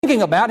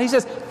thinking about. And He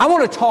says, I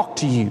want to talk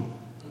to you.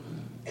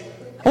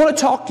 I want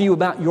to talk to you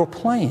about your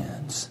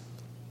plans.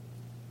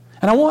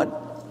 And I want,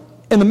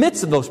 in the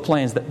midst of those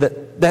plans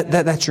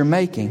that you're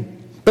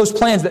making, those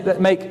plans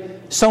that make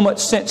so much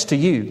sense to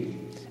you,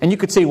 and you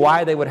could see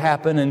why they would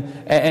happen,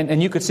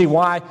 and you could see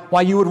why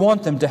you would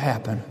want them to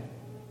happen.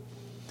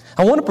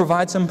 I want to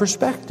provide some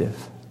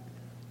perspective.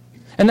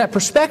 And that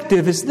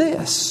perspective is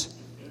this.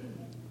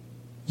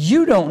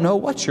 You don't know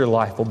what your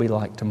life will be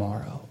like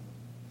tomorrow.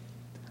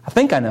 I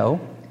think I know.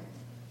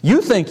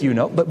 You think you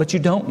know, but you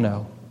don't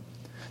know.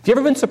 Have you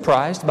ever been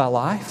surprised by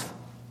life?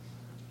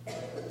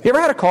 You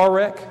ever had a car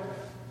wreck?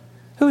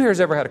 Who here has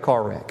ever had a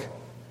car wreck?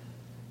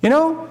 You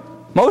know,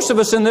 most of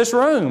us in this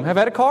room have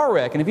had a car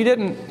wreck. And if you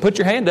didn't put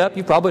your hand up,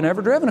 you've probably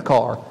never driven a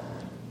car.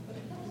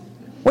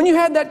 When you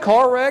had that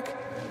car wreck,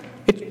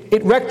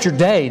 it wrecked your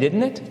day,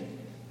 didn't it?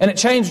 And it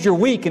changed your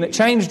week, and it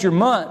changed your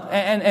month.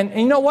 And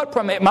you know what?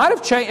 It might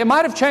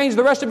have changed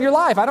the rest of your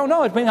life. I don't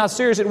know. Depending on how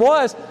serious it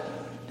was.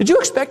 Did you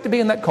expect to be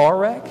in that car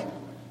wreck?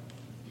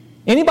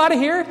 Anybody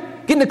here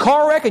get in a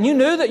car wreck and you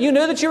knew that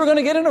you were going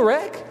to get in a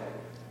wreck?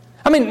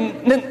 I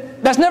mean,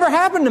 that's never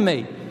happened to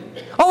me.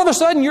 All of a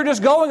sudden, you're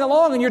just going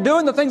along and you're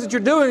doing the things that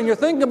you're doing, and you're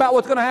thinking about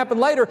what's going to happen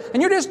later,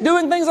 and you're just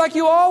doing things like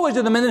you always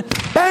do them, and then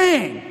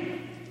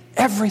bang,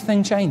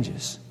 everything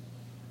changes.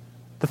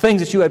 The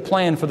things that you had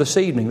planned for this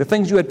evening, the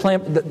things you had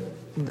planned,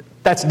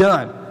 that's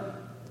done.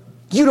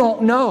 You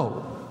don't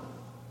know.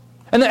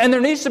 And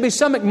there needs to be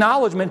some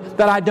acknowledgement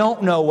that I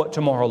don't know what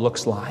tomorrow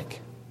looks like.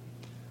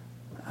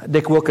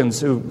 Dick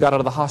Wilkins, who got out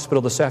of the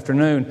hospital this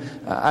afternoon,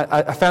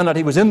 I found out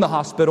he was in the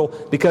hospital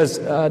because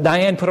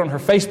Diane put on her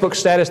Facebook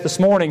status this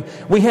morning,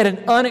 we had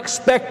an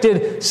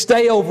unexpected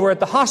stay over at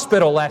the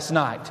hospital last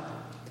night.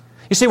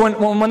 You see,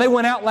 when they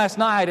went out last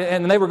night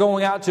and they were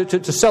going out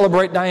to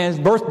celebrate Diane's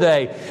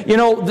birthday, you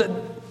know,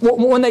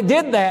 when they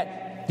did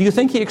that, do you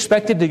think he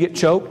expected to get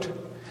choked?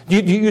 Do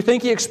you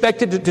think he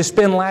expected to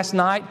spend last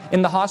night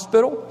in the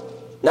hospital?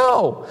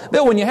 No.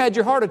 Bill, when you had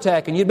your heart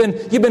attack and you'd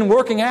been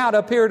working out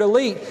up here at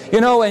Elite, you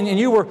know, and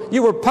you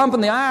were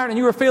pumping the iron and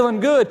you were feeling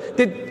good,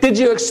 did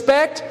you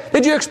expect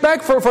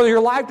for your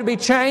life to be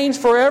changed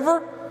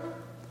forever?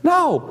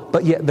 No.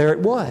 But yet there it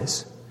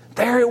was.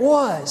 There it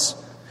was.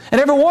 And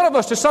every one of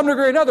us, to some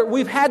degree or another,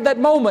 we've had that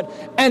moment.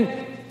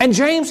 And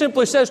James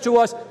simply says to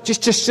us,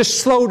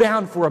 just slow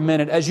down for a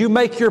minute as you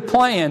make your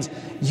plans.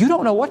 You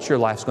don't know what your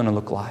life's going to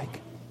look like.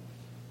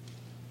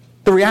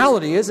 The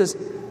reality is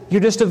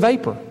you're just a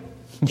vapor.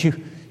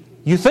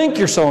 You think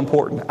you're so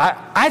important.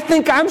 I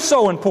think I'm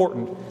so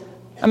important.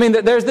 I mean,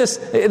 there's this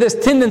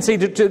tendency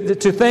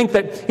to think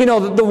that, you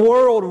know, the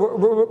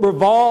world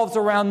revolves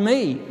around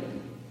me.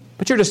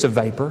 But you're just a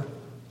vapor.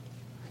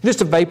 You're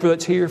just a vapor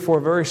that's here for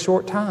a very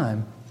short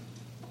time.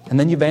 And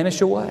then you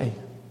vanish away.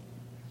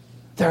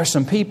 There are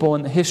some people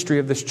in the history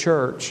of this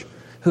church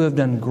who have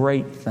done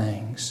great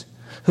things,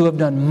 who have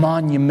done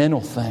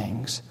monumental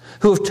things,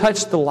 who have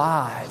touched the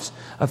lives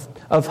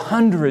of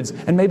hundreds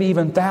and maybe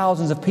even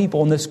thousands of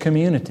people in this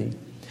community.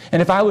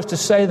 And if I was to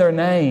say their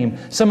name,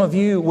 some of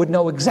you would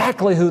know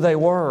exactly who they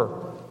were.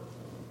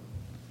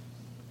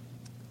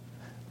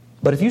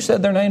 But if you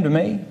said their name to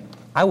me,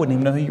 I wouldn't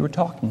even know who you were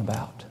talking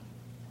about.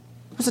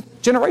 It was a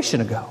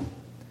generation ago.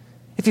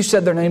 If you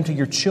said their name to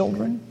your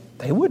children,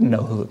 they wouldn't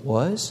know who it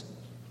was.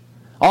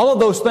 All of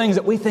those things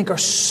that we think are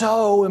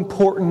so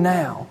important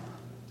now,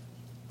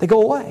 they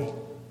go away.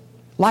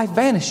 Life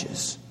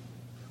vanishes.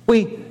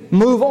 We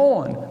move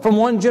on from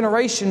one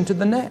generation to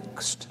the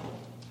next.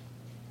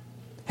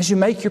 As you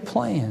make your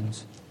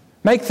plans,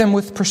 make them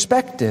with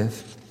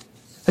perspective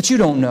that you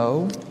don't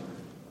know.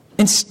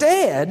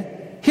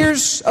 Instead,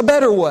 here's a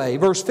better way,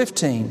 verse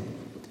 15.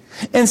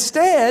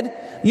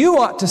 Instead, you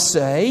ought to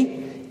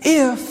say,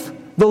 if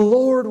the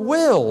Lord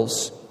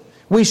wills,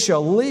 we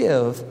shall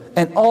live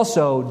and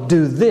also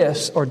do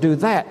this or do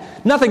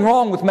that. Nothing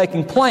wrong with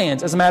making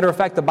plans. As a matter of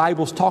fact, the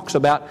Bible talks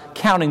about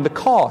counting the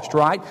cost,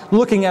 right?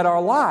 Looking at our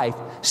life,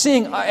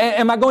 seeing,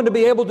 am I going to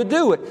be able to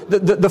do it?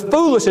 The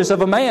foolishness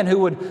of a man who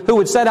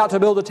would set out to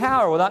build a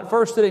tower without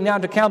first sitting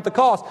down to count the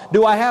cost.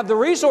 Do I have the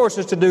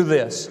resources to do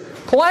this?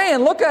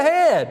 Plan, look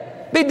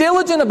ahead. Be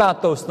diligent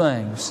about those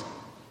things.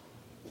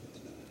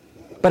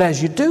 But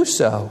as you do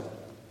so,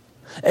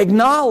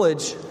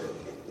 acknowledge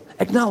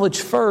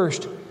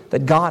first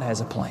that God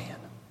has a plan.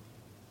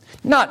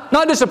 Not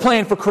just a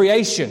plan for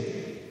creation.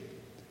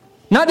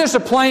 Not just a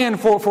plan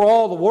for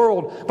all the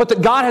world, but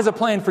that God has a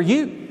plan for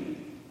you.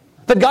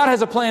 That God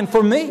has a plan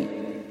for me.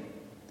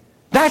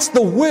 That's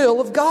the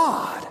will of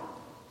God.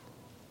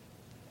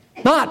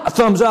 Not a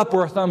thumbs up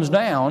or a thumbs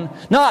down.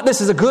 Not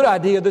this is a good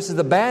idea, this is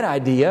a bad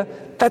idea.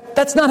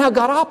 That's not how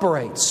God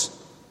operates.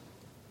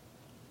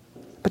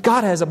 But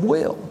God has a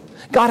will.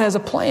 God has a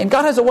plan.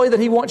 God has a way that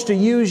He wants to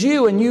use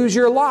you and use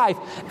your life.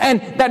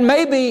 And that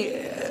may be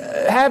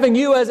having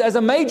you as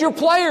a major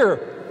player.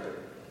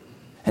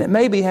 And it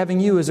may be having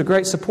you as a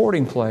great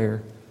supporting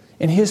player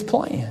in His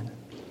plan.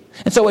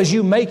 And so as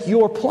you make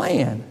your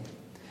plan,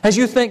 as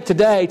you think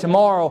today,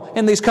 tomorrow,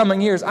 in these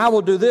coming years, I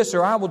will do this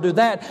or I will do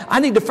that, I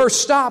need to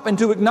first stop and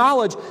to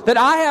acknowledge that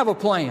I have a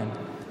plan.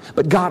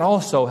 But God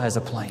also has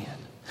a plan.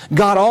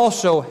 God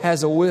also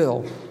has a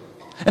will.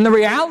 And the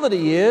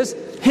reality is,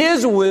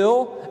 His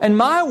will and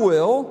my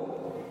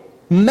will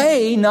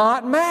may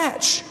not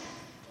match.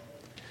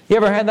 You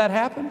ever had that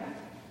happen?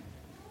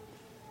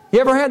 You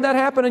ever had that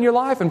happen in your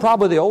life? And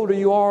probably the older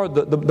you are,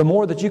 the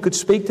more that you could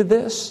speak to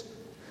this.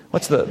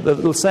 What's the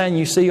little saying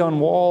you see on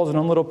walls and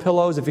on little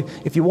pillows?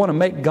 If you want to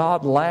make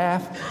God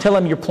laugh, tell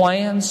Him your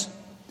plans.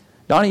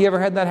 Donnie, you ever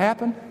had that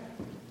happen?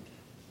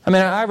 I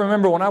mean, I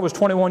remember when I was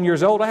 21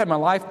 years old, I had my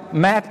life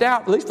mapped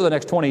out, at least for the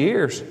next 20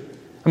 years.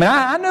 I mean,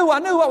 I knew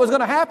what was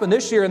going to happen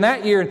this year and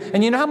that year.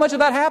 And you know how much of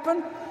that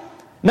happened?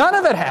 None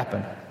of it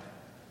happened.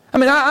 I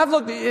mean, I've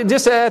looked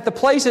just at the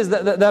places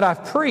that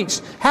I've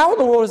preached. How in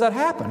the world does that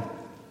happen?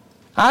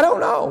 I don't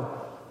know.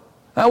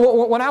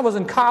 When I was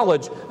in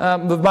college,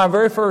 my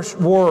very first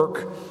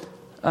work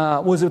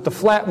was at the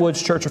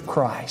Flatwoods Church of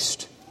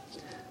Christ.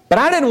 But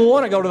I didn't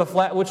want to go to the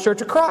Flatwoods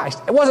Church of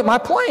Christ. It wasn't my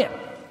plan.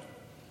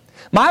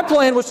 My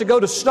plan was to go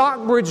to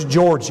Stockbridge,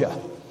 Georgia.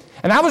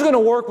 And I was going to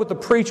work with the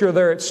preacher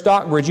there at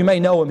Stockbridge. You may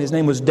know him. His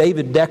name was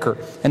David Decker.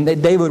 And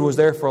David was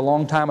there for a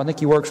long time. I think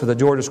he works for the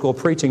Georgia School of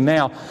Preaching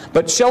now.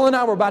 But Shelley and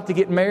I were about to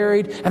get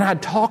married, and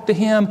I'd talked to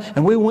him,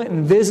 and we went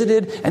and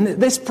visited. And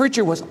this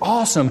preacher was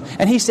awesome.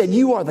 And he said,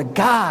 "You are the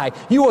guy.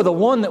 You are the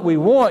one that we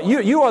want.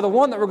 You are the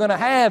one that we're going to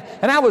have."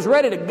 And I was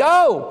ready to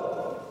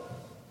go.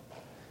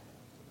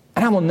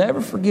 And I will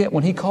never forget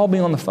when he called me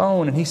on the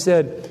phone, and he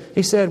said,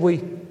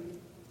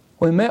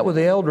 we met with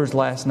the elders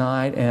last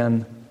night,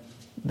 and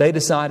they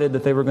decided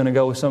that they were going to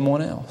go with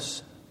someone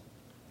else.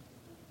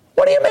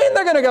 What do you mean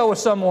they're going to go with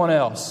someone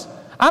else?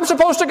 I'm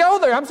supposed to go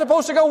there. I'm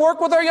supposed to go work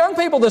with their young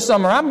people this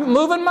summer. I'm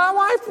moving my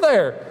wife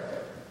there.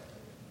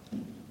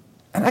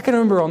 And I can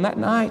remember on that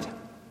night,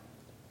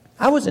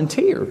 I was in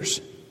tears.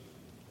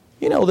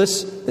 You know,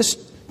 this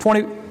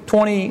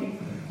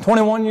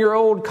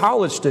 21-year-old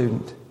college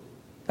student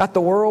got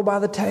the world by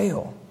the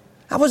tail.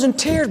 I was in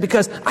tears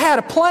because I had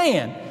a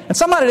plan, and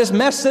somebody just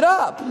messed it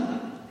up.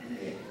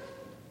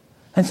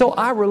 And so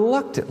I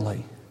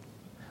reluctantly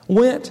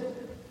went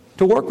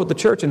to work with the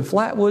church in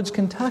Flatwoods,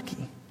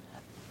 Kentucky.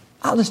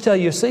 I'll just tell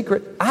you a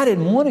secret. I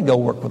didn't want to go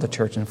work with the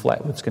church in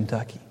Flatwoods,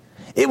 Kentucky.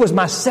 It was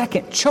my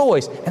second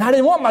choice. And I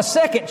didn't want my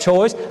second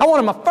choice. I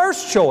wanted my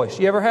first choice.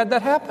 You ever had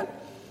that happen?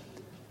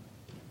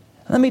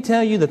 Let me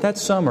tell you that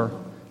summer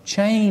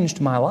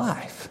changed my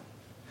life.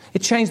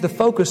 It changed the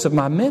focus of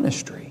my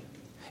ministry.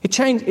 It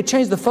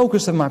changed the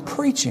focus of my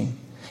preaching.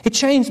 It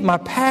changed my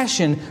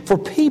passion for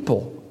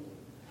people.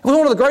 It was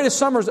one of the greatest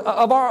summers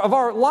of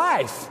our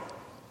life.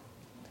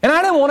 And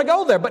I didn't want to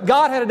go there, but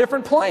God had a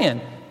different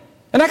plan.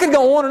 And I could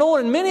go on,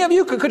 and many of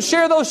you could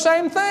share those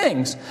same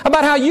things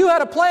about how you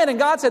had a plan, and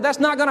God said, that's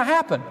not going to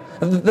happen.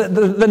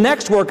 The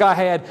next work I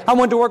had, I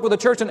went to work with a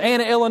church in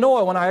Anna,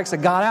 Illinois when I actually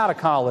got out of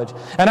college.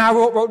 And I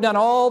wrote down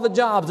all the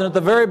jobs, and at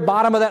the very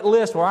bottom of that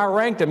list where I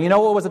ranked them, you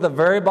know what was at the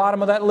very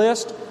bottom of that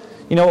list?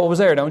 You know what was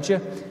there, don't you?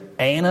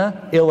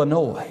 Anna,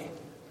 Illinois.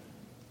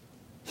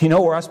 You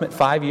know where I spent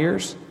 5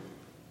 years?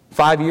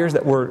 5 years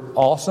that were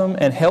awesome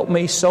and helped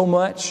me so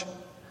much.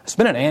 I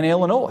spent in Anna,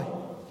 Illinois.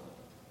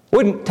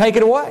 Wouldn't take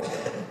it away.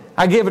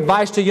 I give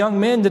advice to young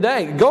men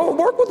today. Go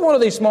work with one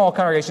of these small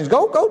congregations.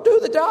 Go do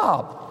the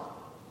job.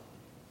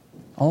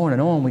 On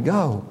and on we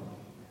go.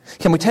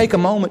 Can we take a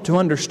moment to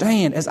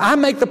understand, as I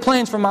make the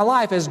plans for my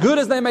life, as good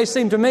as they may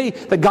seem to me,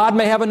 that God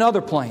may have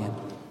another plan.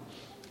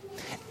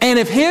 And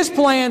if His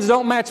plans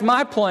don't match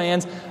my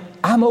plans,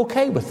 I'm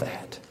okay with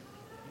that.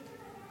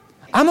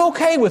 I'm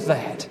okay with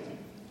that.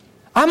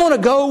 I'm going to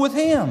go with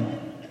Him.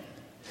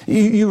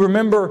 You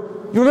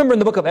remember in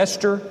the book of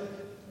Esther,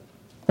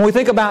 when we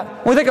think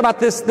about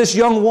this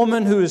young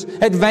woman who's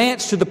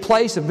advanced to the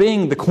place of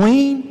being the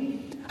queen.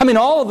 I mean,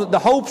 all of the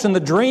hopes and the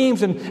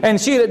dreams, and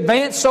she had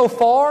advanced so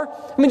far.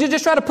 I mean, you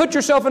just try to put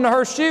yourself into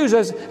her shoes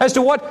as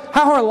to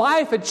how her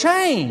life had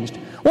changed.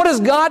 What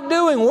is God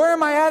doing? Where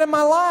am I at in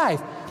my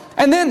life?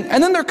 And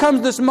then there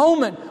comes this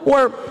moment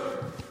where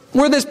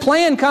this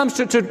plan comes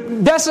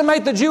to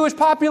decimate the Jewish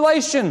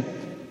population.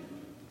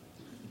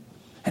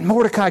 And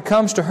Mordecai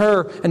comes to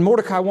her, and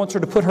Mordecai wants her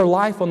to put her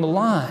life on the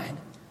line.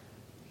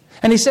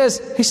 And he says,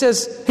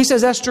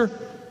 Esther,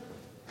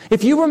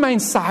 if you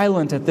remain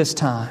silent at this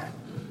time,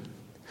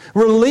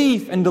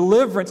 relief and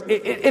deliverance,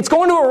 it's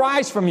going to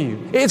arise from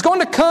you. It's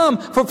going to come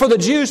for the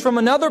Jews from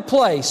another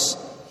place.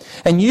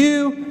 And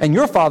you and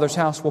your father's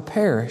house will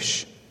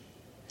perish.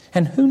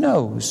 And who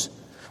knows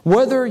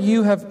whether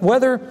you have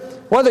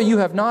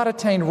not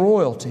attained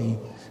royalty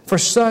for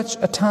such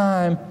a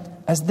time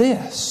as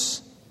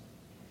this.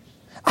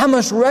 I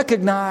must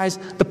recognize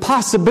the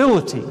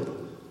possibility.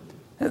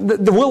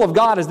 The will of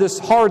God is this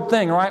hard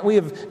thing, right? We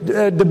have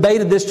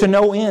debated this to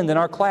no end in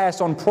our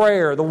class on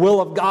prayer, the will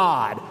of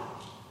God.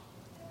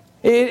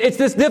 It's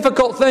this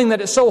difficult thing that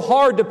it's so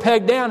hard to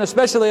peg down,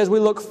 especially as we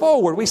look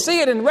forward. We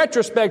see it in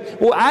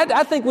retrospect, well,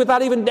 I think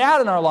without even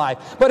doubt in our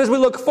life. But as we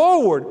look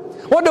forward,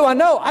 what do I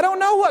know? I don't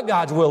know what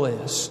God's will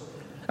is.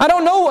 I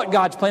don't know what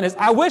God's plan is.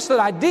 I wish that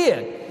I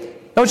did.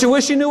 Don't you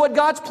wish you knew what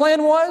God's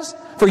plan was?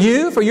 For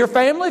you, for your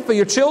family, for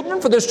your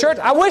children, for this church?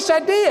 I wish I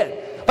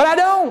did. but I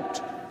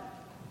don't.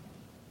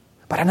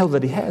 But I know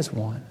that He has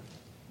one.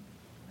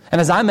 And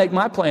as I make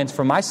my plans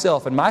for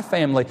myself and my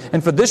family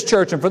and for this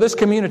church and for this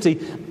community,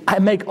 I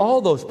make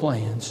all those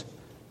plans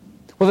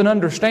with an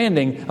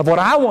understanding of what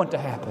I want to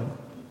happen,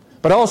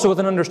 but also with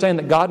an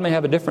understanding that God may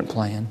have a different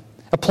plan.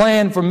 A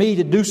plan for me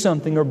to do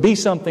something or be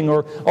something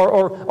or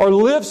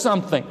live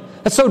something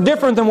that's so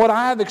different than what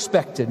I have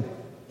expected.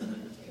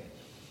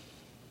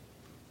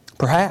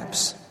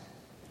 Perhaps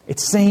it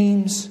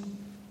seems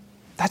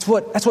that's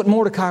what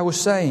Mordecai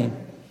was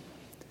saying.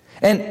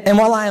 And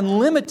while I am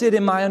limited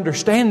in my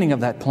understanding of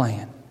that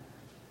plan,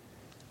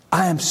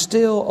 I am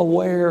still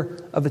aware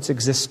of its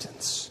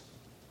existence.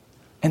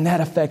 And that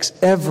affects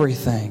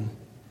everything.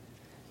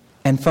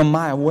 And from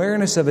my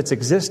awareness of its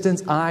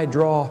existence, I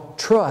draw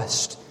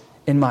trust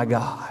in my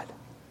God.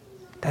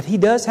 That He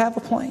does have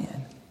a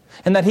plan.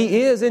 And that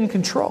He is in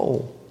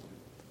control.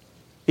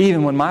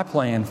 Even when my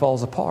plan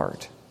falls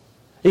apart.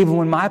 Even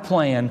when my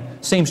plan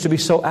seems to be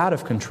so out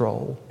of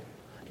control.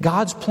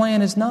 God's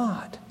plan is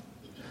not.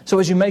 So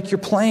as you make your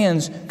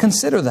plans,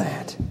 consider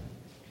that.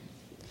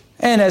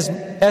 And as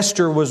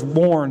Esther was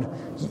warned,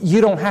 you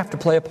don't have to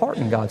play a part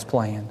in God's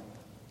plan.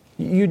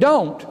 You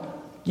don't.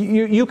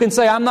 You can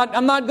say, I'm not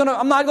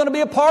going to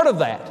be a part of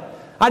that.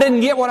 I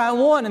didn't get what I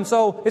want, and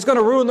so it's going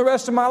to ruin the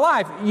rest of my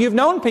life. You've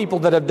known people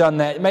that have done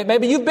that.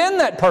 Maybe you've been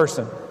that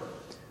person.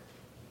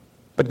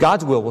 But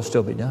God's will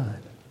still be done.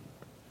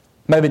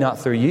 Maybe not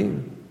through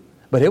you,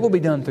 but it will be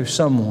done through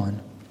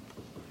someone.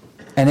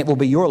 And it will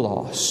be your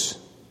loss.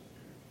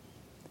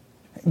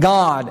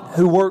 God,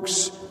 who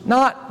works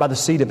not by the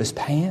seat of His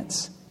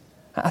pants.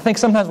 I think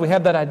sometimes we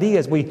have that idea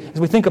as we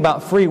think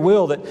about free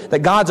will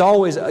that God's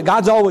always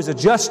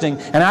adjusting,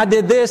 and I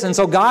did this, and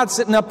so God's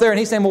sitting up there and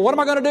He's saying, well, what am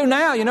I going to do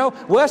now?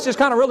 Let's just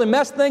kind of really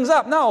mess things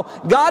up. No,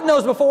 God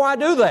knows before I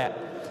do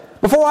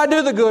that. Before I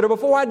do the good or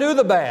before I do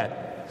the bad.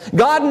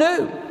 God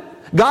knew.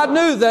 God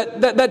knew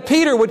that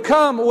Peter would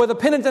come with a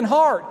penitent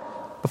heart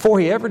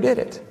before he ever did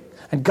it.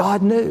 And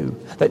God knew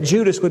that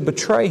Judas would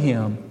betray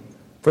Him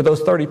for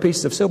those 30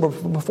 pieces of silver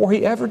before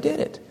he ever did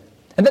it.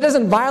 And that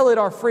doesn't violate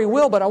our free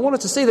will, but I want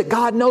us to see that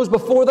God knows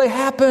before they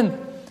happen.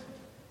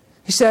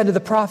 He said to the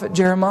prophet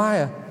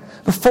Jeremiah,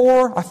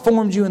 before I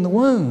formed you in the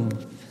womb,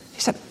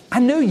 He said, I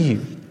knew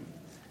you.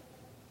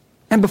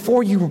 And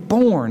before you were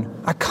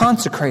born, I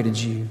consecrated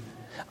you.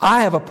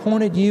 I have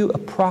appointed you a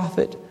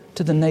prophet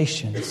to the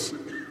nations.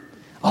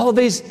 All of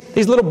these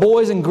little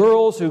boys and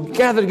girls who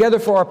gather together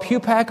for our pew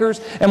packers,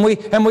 and we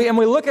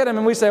look at them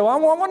and we say, well, I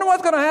wonder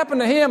what's going to happen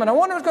to him, and I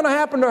wonder what's going to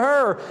happen to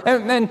her,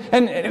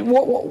 and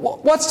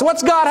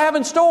what's God have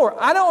in store?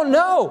 I don't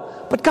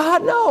know, but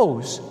God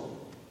knows.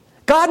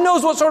 God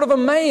knows what sort of a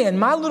man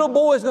my little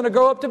boy is going to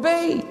grow up to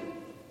be.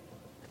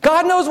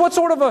 God knows what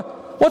sort of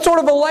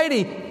a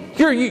lady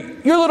your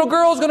little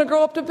girl is going to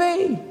grow up to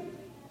be.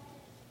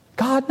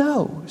 God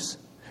knows.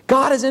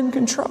 God is in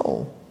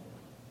control.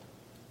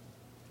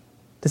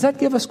 Does that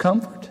give us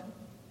comfort?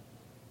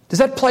 Does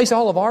that place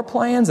all of our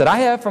plans that I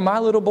have for my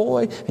little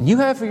boy and you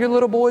have for your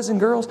little boys and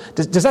girls,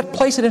 does that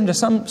place it into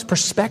some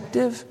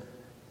perspective?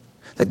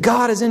 That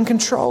God is in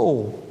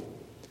control.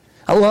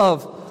 I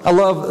love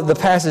the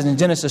passage in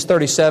Genesis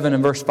 37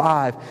 and verse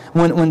 5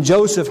 when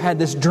Joseph had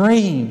this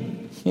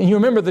dream. And you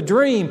remember the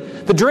dream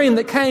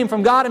that came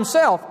from God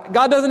Himself.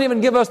 God doesn't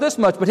even give us this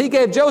much, but He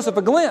gave Joseph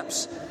a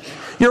glimpse.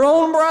 Your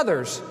own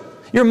brothers,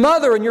 your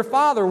mother and your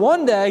father,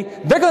 one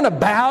day, they're going to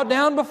bow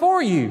down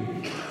before you.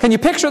 Can you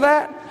picture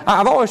that?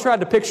 I've always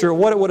tried to picture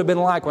what it would have been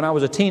like when I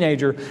was a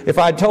teenager if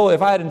I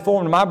had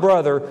informed my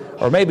brother,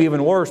 or maybe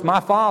even worse, my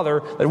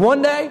father, that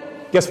one day,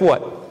 guess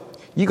what?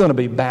 You're going to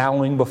be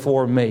bowing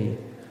before me.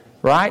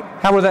 Right?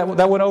 How would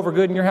that went over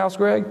good in your house,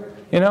 Greg?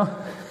 It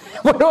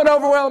went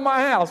over well in my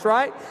house,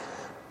 right?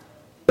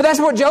 But that's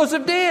what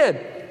Joseph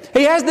did.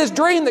 He has this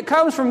dream that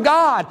comes from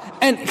God.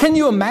 And can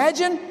you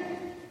imagine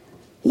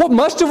what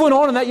must have went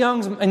on in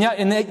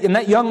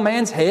that young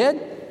man's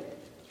head?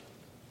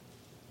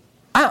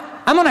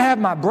 I'm going to have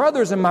my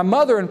brothers and my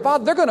mother and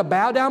father, they're going to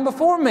bow down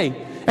before me.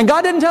 And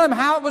God didn't tell him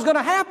how it was going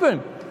to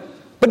happen.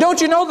 But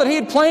don't you know that He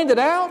had planned it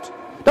out?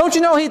 Don't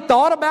you know He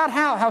thought about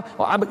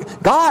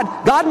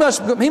God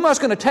must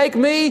going to take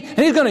me, and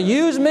He's going to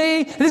use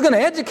me, and He's going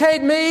to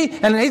educate me,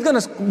 and He's going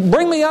to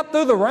bring me up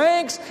through the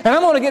ranks, and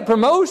I'm going to get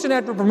promotion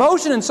after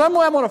promotion, and some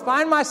way I'm going to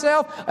find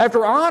myself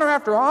after honor,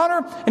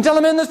 until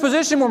I'm in this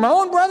position where my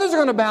own brothers are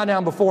going to bow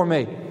down before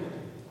me.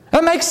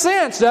 That makes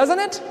sense, doesn't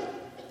it?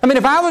 I mean,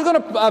 if I was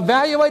going to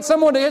evaluate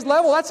someone to his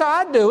level, that's how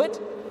I'd do it.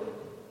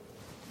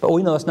 But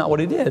we know that's not what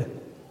he did.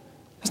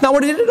 That's not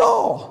what he did at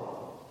all.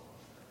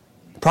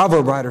 The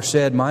proverb writer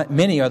said,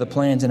 many are the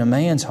plans in a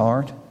man's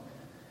heart,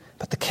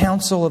 but the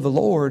counsel of the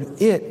Lord,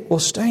 it will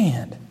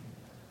stand.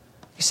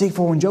 You see,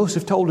 for when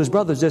Joseph told his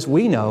brothers this,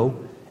 we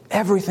know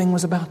everything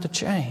was about to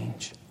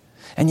change.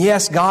 And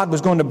yes, God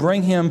was going to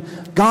bring him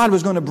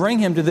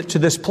to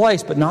this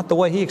place, but not the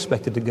way he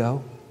expected to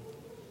go.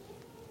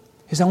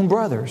 His own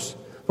brothers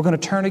were going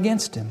to turn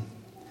against him.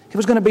 He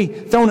was going to be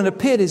thrown in a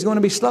pit. He was going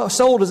to be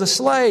sold as a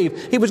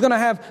slave. He was going to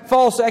have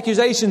false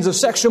accusations of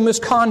sexual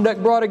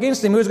misconduct brought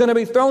against him. He was going to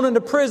be thrown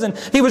into prison.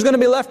 He was going to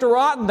be left to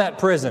rot in that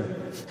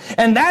prison.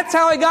 And that's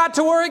how he got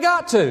to where he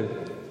got to.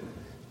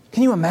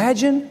 Can you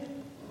imagine?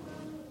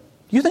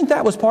 You think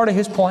that was part of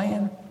his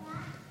plan?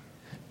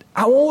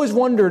 I always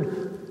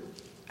wondered,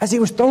 as he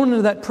was thrown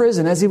into that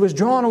prison, as he was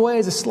drawn away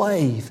as a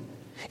slave,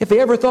 if he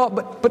ever thought,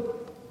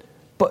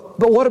 but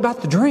what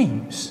about the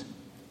dreams?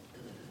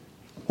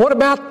 What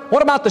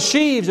about the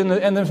sheaves and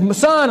the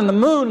sun and the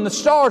moon and the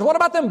stars? What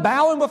about them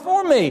bowing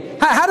before me?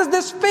 How does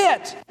this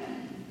fit?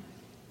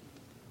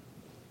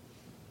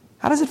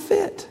 How does it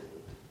fit?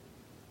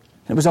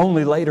 It was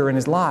only later in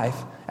his life,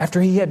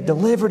 after he had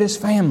delivered his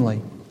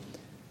family,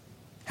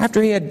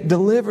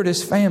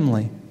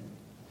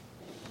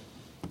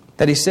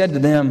 that he said to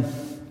them,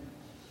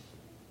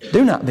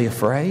 "Do not be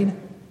afraid.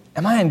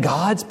 Am I in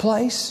God's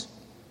place?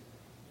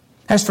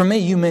 As for me,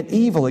 you meant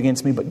evil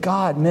against me, but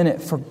God meant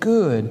it for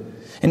good,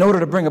 in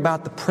order to bring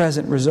about the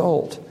present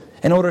result,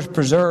 in order to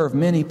preserve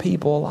many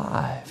people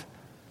alive."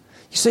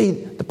 You see,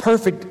 the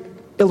perfect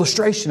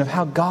illustration of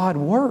how God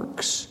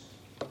works.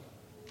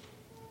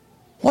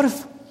 What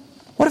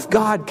if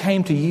God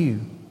came to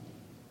you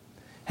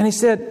and He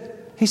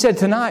said,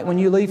 "Tonight when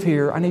you leave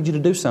here, I need you to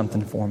do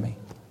something for me.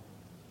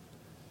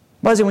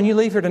 Buzzy, when you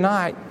leave here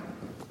tonight,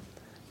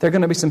 there are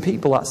going to be some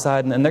people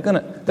outside, and they're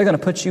going to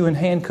put you in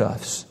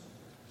handcuffs,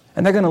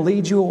 and they're going to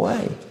lead you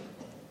away.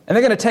 And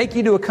they're going to take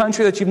you to a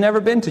country that you've never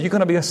been to. You're going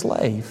to be a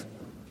slave."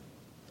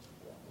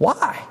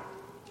 Why?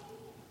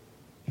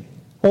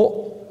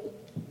 Well,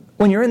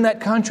 when you're in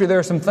that country, there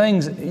are some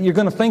things you're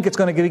going to think it's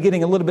going to be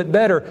getting a little bit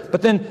better,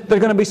 but then there are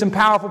going to be some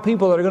powerful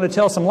people that are going to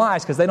tell some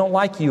lies because they don't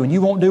like you, and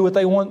you won't do what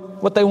they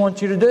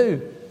want you to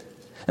do.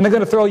 And they're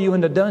going to throw you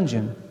into a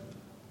dungeon.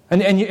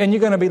 And you're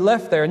going to be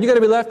left there. And you're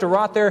going to be left to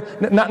rot there,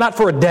 not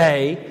for a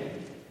day,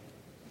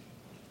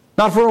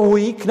 not for a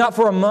week, not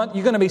for a month.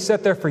 You're going to be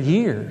set there for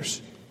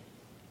years.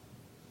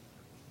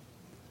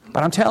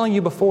 But I'm telling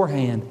you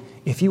beforehand,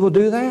 if you will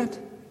do that,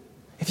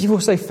 if you will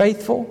stay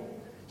faithful,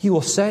 you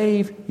will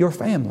save your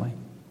family.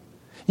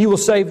 You will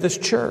save this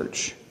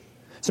church.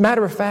 As a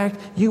matter of fact,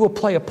 you will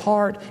play a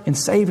part in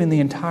saving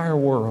the entire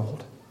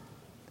world.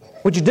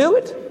 Would you do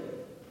it?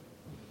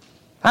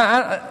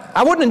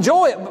 I wouldn't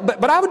enjoy it,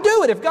 but I would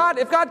do it. If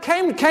God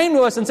came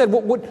to us and said,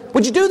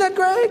 would you do that,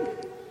 Greg?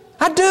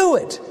 I'd do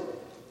it.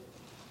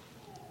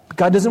 But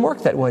God doesn't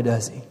work that way,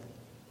 does He?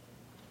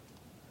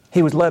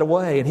 He was led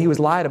away, and he was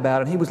lied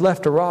about, and he was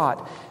left to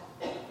rot.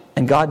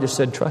 And God just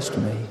said, "Trust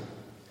me.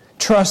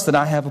 Trust that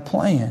I have a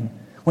plan."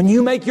 When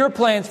you make your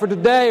plans for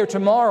today or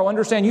tomorrow,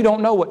 understand you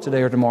don't know what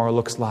today or tomorrow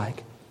looks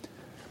like.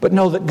 But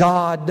know that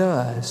God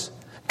does.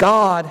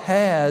 God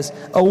has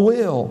a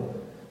will.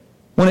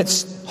 When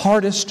it's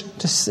hardest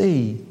to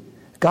see,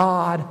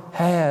 God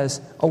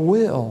has a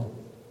will.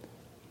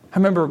 I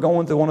remember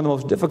going through one of the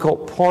most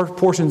difficult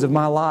portions of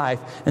my life,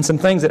 and some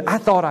things that I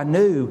thought I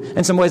knew,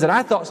 and some ways that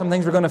I thought some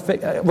things were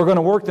going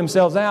to work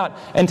themselves out.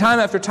 And time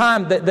after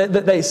time, they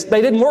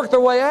didn't work their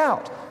way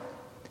out.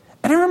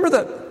 And I remember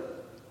that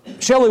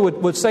Shelley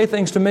would say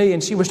things to me,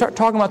 and she would start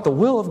talking about the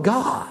will of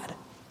God.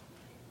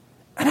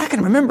 And I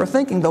can remember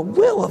thinking, the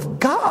will of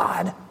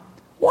God?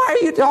 Why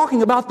are you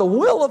talking about the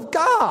will of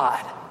God?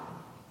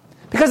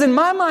 Because in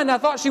my mind, I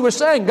thought she was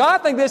saying,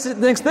 God thinks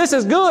this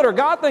is good, or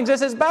God thinks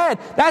this is bad.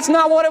 That's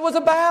not what it was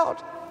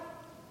about.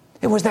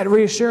 It was that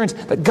reassurance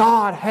that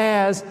God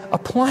has a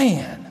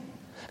plan.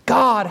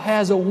 God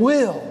has a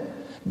will.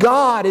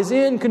 God is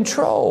in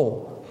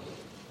control.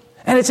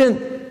 And it's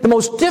in the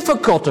most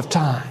difficult of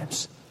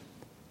times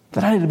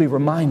that I need to be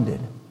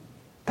reminded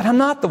that I'm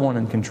not the one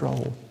in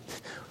control.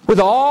 With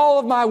all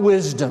of my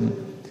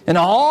wisdom and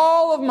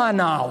all of my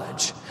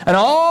knowledge and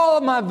all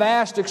of my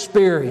vast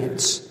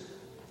experience,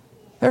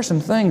 there are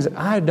some things that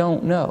I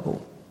don't know.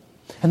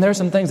 And there are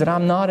some things that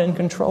I'm not in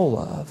control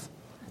of.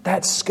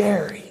 That's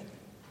scary.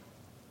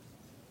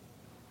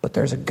 But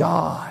there's a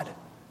God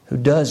who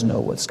does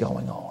know what's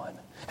going on.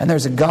 And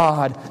there's a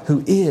God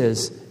who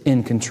is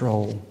in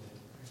control.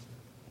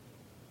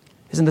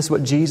 Isn't this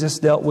what Jesus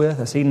dealt with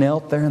as He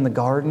knelt there in the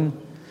garden?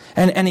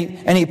 And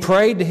he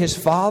prayed to His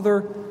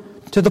Father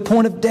to the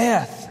point of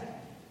death,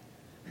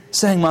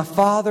 saying, "My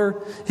Father,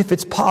 if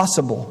it's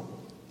possible,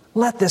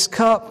 let this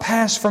cup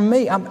pass from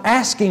me. I'm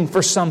asking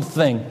for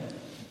something.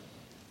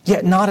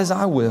 Yet not as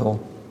I will,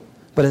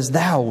 but as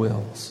Thou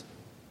wills."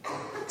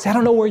 See, I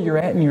don't know where you're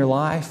at in your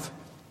life,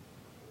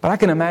 but I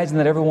can imagine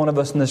that every one of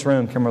us in this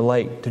room can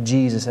relate to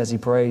Jesus as He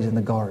prays in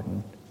the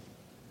garden.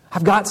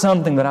 I've got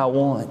something that I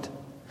want.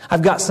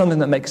 I've got something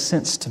that makes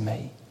sense to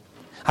me.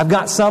 I've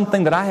got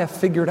something that I have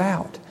figured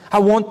out. I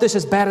want this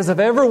as bad as I've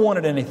ever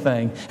wanted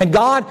anything. And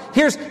God,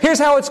 here's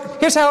how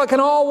it can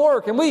all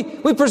work. And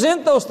we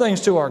present those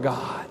things to our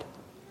God.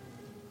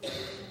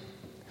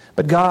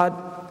 But God,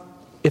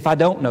 if I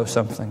don't know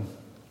something,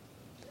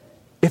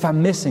 if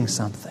I'm missing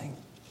something,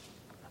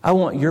 I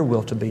want Your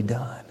will to be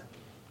done.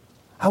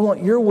 I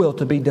want Your will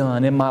to be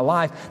done in my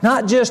life.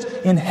 Not just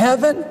in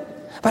heaven.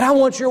 But I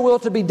want your will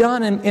to be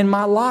done in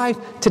my life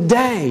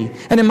today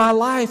and in my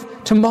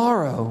life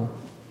tomorrow.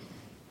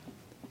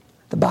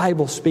 The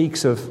Bible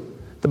speaks of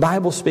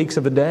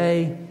a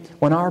day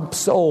when our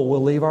soul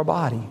will leave our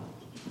body.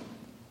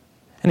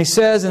 And he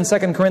says in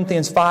 2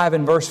 Corinthians 5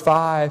 and verse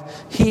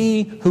 5,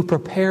 He who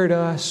prepared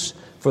us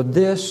for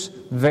this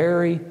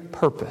very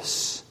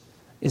purpose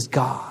is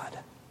God.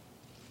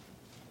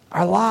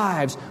 Our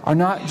lives are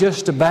not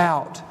just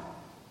about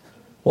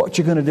what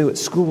you're going to do at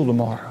school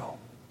tomorrow,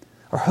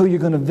 or who you're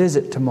going to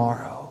visit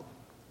tomorrow,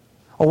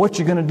 or what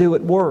you're going to do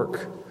at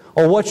work,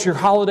 or what your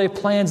holiday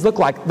plans look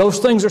like. Those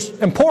things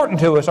are important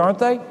to us, aren't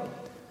they?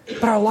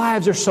 But our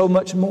lives are so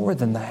much more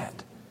than that.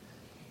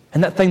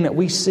 And that thing that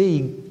we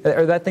see,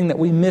 or that thing that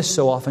we miss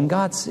so often,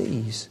 God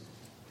sees.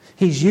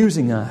 He's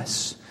using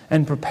us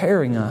and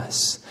preparing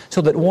us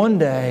so that one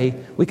day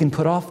we can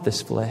put off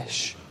this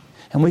flesh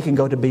and we can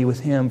go to be with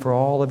Him for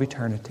all of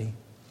eternity.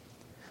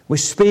 We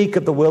speak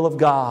of the will of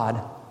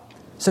God,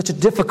 such a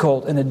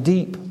difficult and a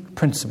deep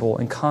principle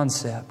and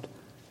concept.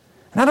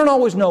 And I don't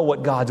always know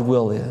what God's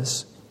will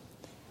is.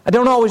 I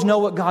don't always know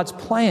what God's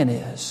plan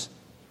is.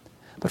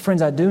 But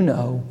friends, I do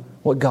know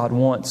what God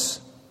wants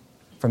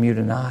from you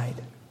tonight.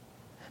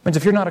 Friends,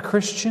 if you're not a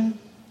Christian,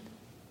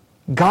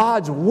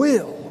 God's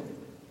will,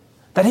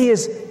 that He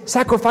has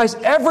sacrificed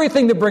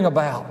everything to bring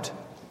about,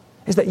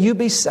 is that you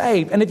be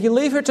saved. And if you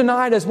leave here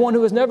tonight as one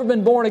who has never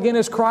been born again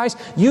as Christ,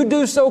 you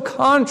do so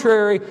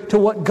contrary to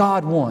what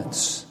God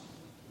wants,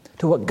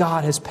 to what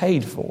God has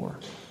paid for.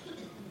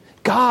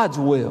 God's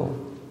will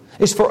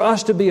is for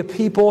us to be a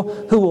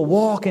people who will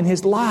walk in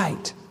His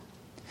light.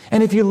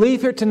 And if you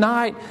leave here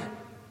tonight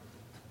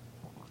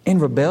in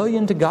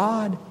rebellion to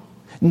God,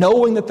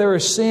 knowing that there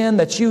is sin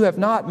that you have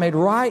not made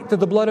right through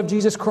the blood of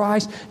Jesus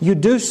Christ, you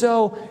do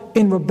so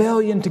in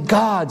rebellion to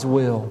God's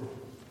will.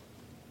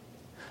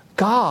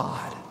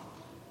 God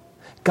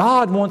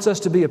wants us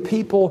to be a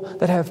people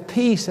that have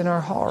peace in our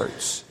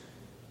hearts.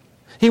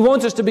 He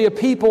wants us to be a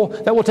people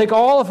that will take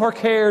all of our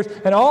cares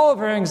and all of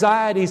our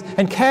anxieties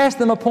and cast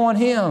them upon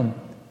Him.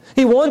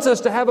 He wants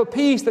us to have a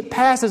peace that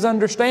passes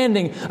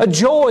understanding, a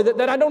joy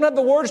that I don't have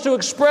the words to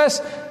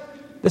express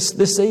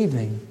this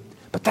evening.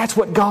 But that's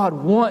what God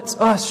wants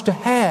us to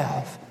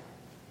have.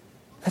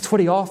 That's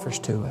what He offers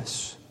to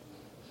us.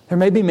 There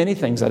may be many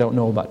things I don't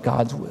know about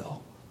God's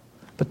will,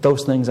 but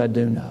those things I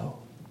do know.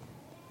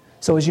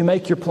 So as you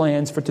make your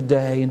plans for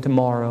today and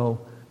tomorrow,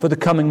 for the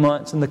coming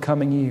months and the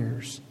coming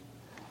years,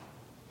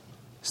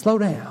 slow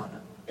down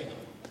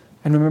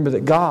and remember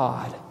that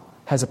God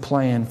has a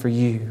plan for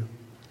you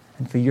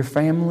and for your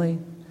family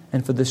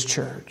and for this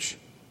church.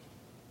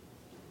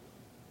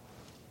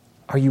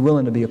 Are you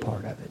willing to be a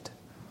part of it?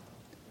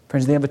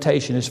 Friends, the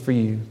invitation is for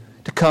you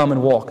to come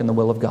and walk in the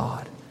will of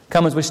God.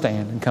 Come as we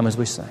stand and come as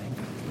we sing.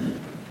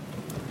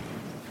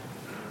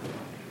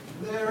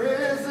 There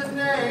is a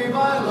name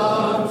I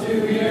love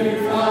to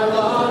hear, I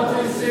love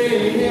to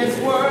sing His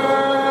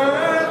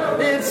word.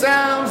 It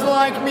sounds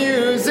like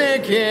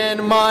music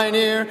in mine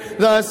ear,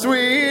 the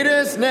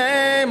sweetest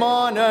name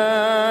on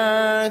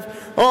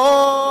earth.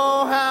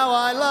 Oh, how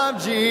I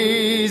love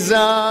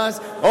Jesus.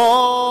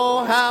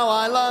 Oh, how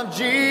I love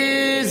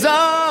Jesus.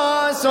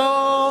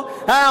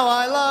 Oh, how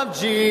I love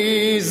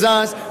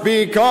Jesus,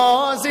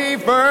 because He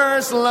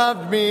first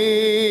loved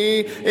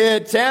me.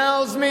 It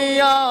tells me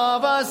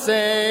of a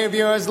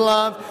Savior's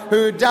love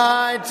who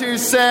died to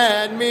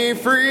set me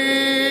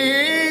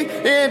free.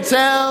 It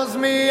tells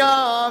me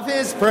of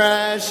His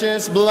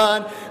precious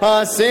blood,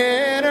 a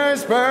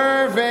sinner's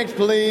perfect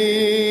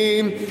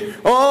plea.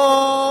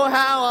 Oh,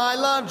 how I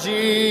love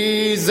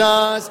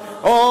Jesus.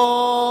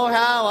 Oh,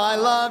 how I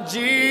love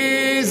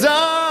Jesus.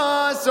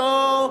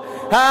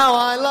 Oh, how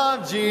I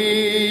love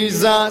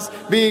Jesus,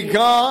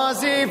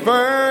 because He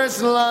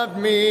first loved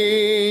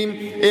me.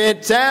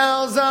 It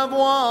tells of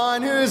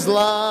one whose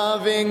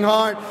loving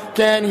heart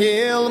can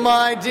heal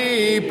my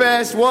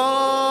deepest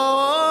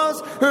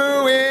woes,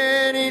 who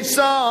in each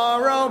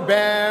sorrow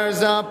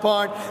bears a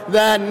part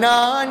that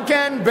none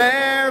can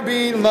bear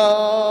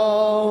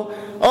below.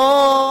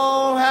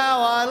 Oh,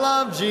 how I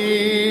love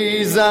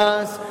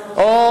Jesus.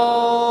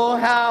 Oh,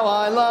 how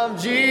I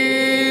love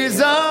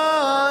Jesus.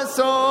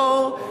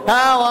 Oh,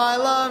 how I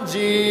love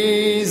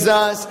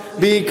Jesus,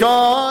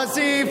 because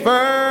He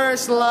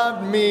first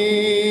loved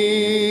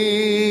me.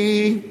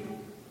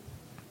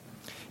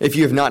 If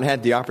you have not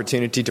had the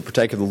opportunity to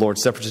partake of the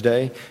Lord's Supper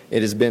today,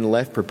 it has been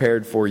left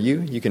prepared for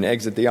you. You can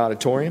exit the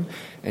auditorium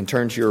and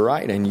turn to your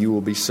right, and you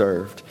will be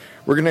served.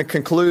 We're going to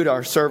conclude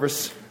our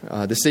service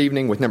this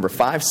evening with number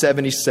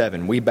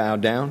 577, We Bow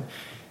Down.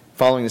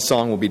 Following the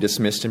song, we'll be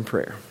dismissed in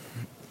prayer.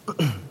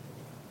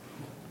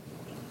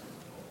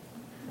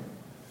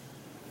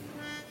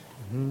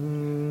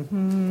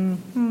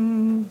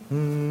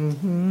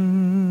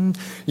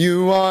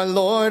 You are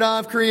Lord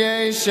of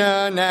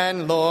creation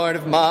and Lord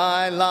of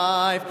my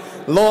life,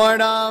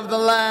 Lord of the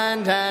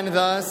land and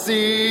the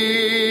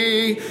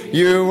sea.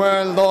 You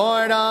were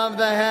Lord of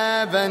the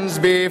heavens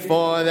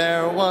before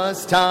there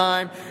was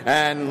time,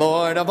 and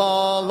Lord of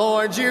all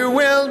lords you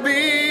will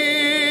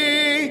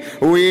be.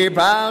 We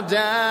bow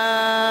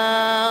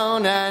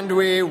down and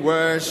we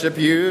worship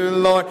you,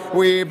 Lord.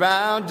 We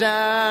bow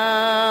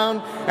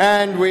down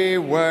and we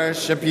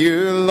worship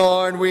you,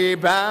 Lord. We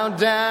bow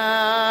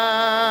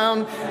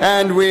down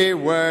and we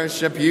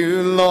worship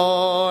you,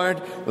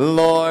 Lord.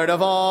 Lord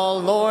of all,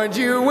 Lord,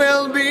 you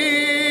will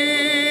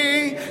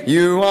be.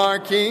 You are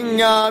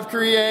King of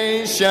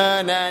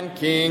creation and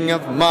King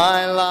of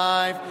my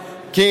life,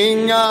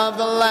 King of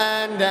the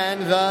land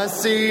and the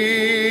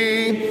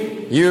sea.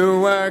 You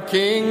were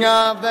King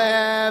of the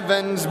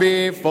heavens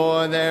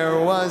before there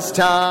was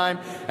time,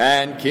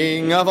 and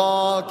King of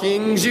all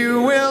kings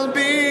you will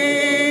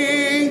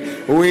be.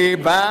 We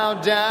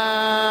bow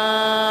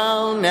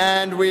down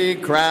and we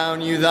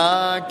crown you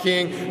the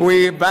King.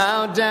 We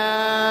bow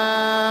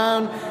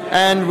down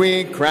and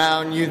we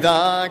crown you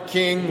the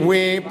King.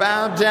 We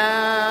bow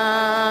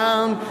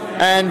down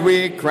and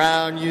we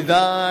crown you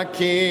the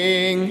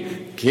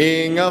King.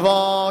 King of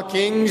all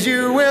kings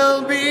you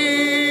will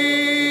be.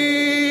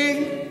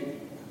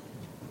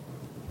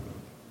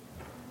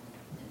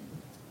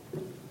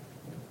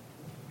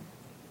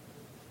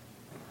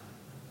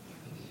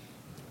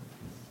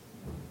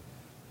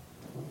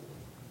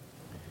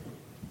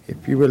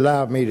 If you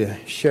allow me to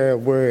share a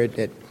word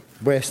that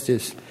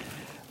Wester's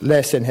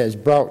lesson has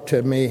brought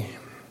to me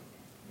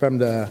from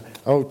the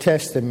Old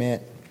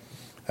Testament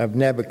of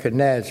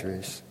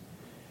Nebuchadnezzar.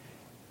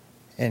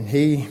 And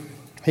he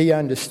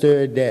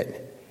understood that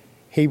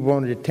he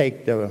wanted to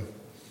take the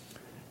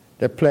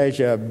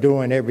pleasure of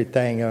doing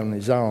everything on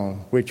his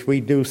own, which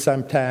we do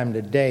sometime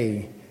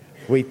today.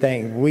 We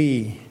think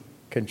we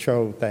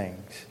control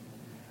things.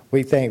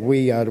 We think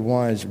we are the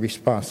ones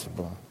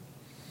responsible.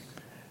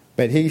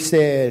 But he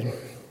said,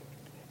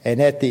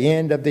 and at the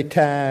end of the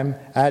time,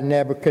 I,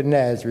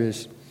 Nebuchadnezzar,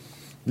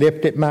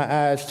 lifted my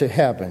eyes to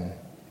heaven,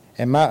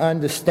 and my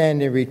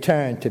understanding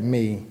returned to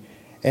me,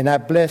 and I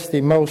blessed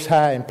the Most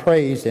High and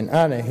praised and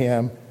honor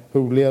him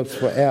who lives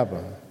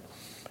forever.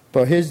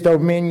 For his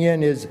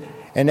dominion is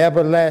an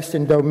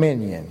everlasting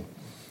dominion.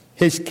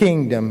 His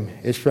kingdom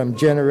is from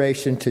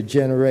generation to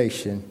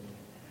generation.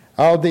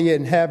 All the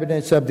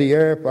inhabitants of the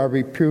earth are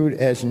reputed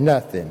as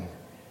nothing.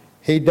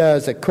 He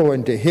does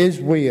according to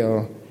his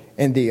will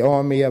in the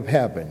army of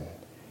heaven.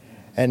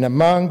 And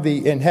among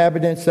the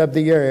inhabitants of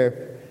the earth,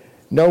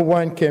 no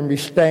one can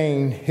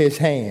restrain his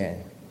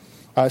hand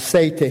or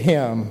say to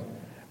him,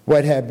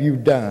 what have you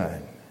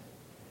done?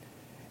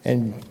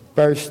 In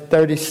verse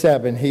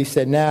 37, he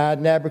said, Now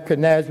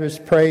Nebuchadnezzar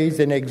praise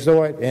and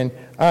exhort and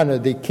honor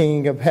the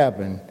King of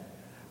heaven,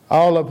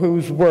 all of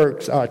whose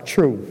works are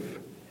truth,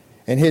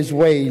 and his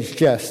ways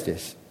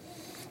justice.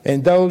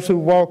 And those who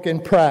walk in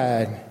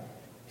pride,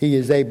 he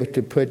is able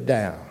to put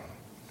down.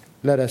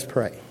 Let us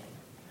pray.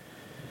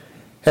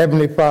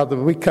 Heavenly Father,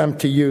 we come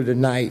to you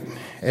tonight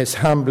as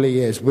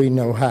humbly as we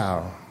know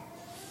how.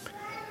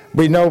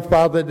 We know,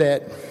 Father,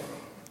 that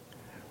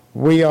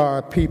we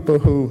are people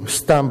who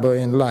stumble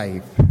in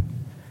life,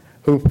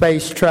 who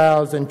face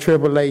trials and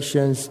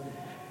tribulations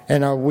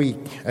and are weak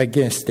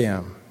against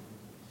them.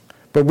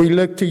 But we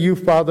look to you,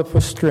 Father,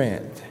 for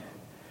strength.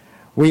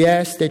 We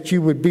ask that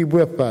you would be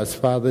with us,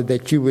 Father,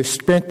 that you would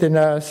strengthen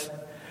us,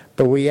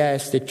 but we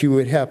ask that you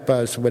would help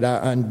us with our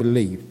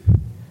unbelief.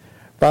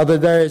 Father,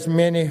 there is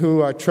many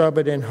who are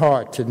troubled in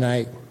heart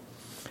tonight,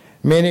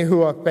 many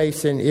who are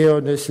facing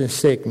illness and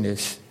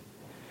sickness.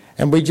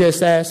 And we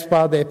just ask,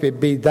 Father, if it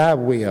be thy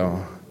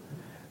will,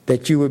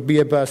 that you would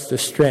give us the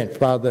strength,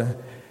 Father,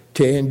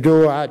 to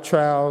endure our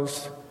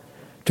trials,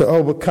 to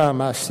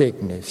overcome our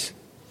sickness,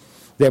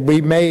 that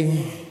we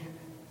may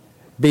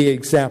be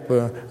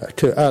example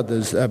to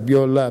others of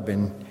your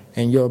loving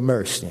and your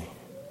mercy.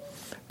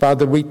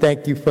 Father, we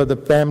thank you for the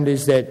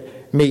families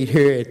that meet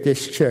here at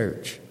this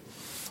church.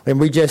 And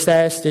we just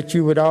ask that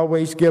you would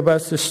always give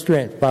us the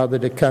strength, Father,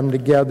 to come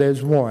together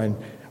as one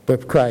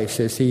with Christ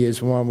as he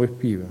is one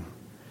with you.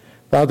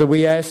 Father,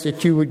 we ask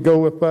that you would go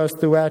with us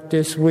throughout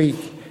this week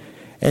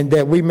and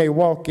that we may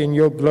walk in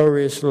your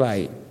glorious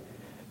light,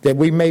 that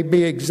we may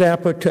be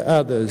example to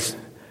others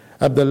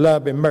of the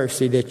love and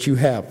mercy that you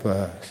have for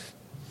us.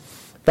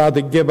 Father,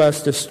 give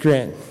us the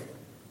strength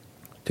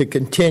to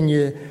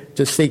continue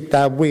to seek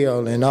thy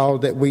will in all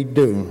that we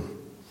do,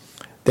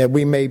 that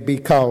we may be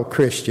called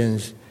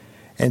Christians,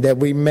 and that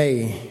we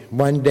may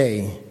one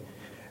day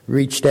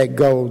reach that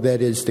goal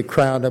that is the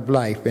crown of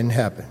life in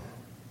heaven.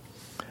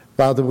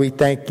 Father, we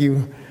thank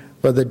you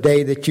for the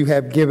day that you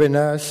have given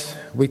us.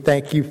 We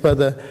thank you for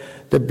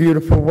the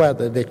beautiful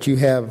weather that you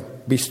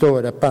have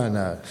bestowed upon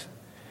us.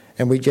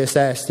 And we just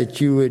ask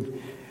that you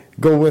would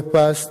go with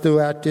us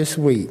throughout this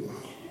week,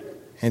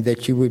 and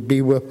that you would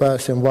be with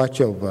us and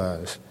watch over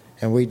us.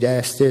 And we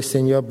ask this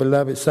in your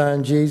beloved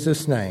Son,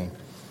 Jesus' name.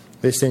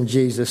 It's in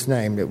Jesus'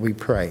 name that we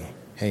pray.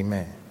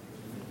 Amen.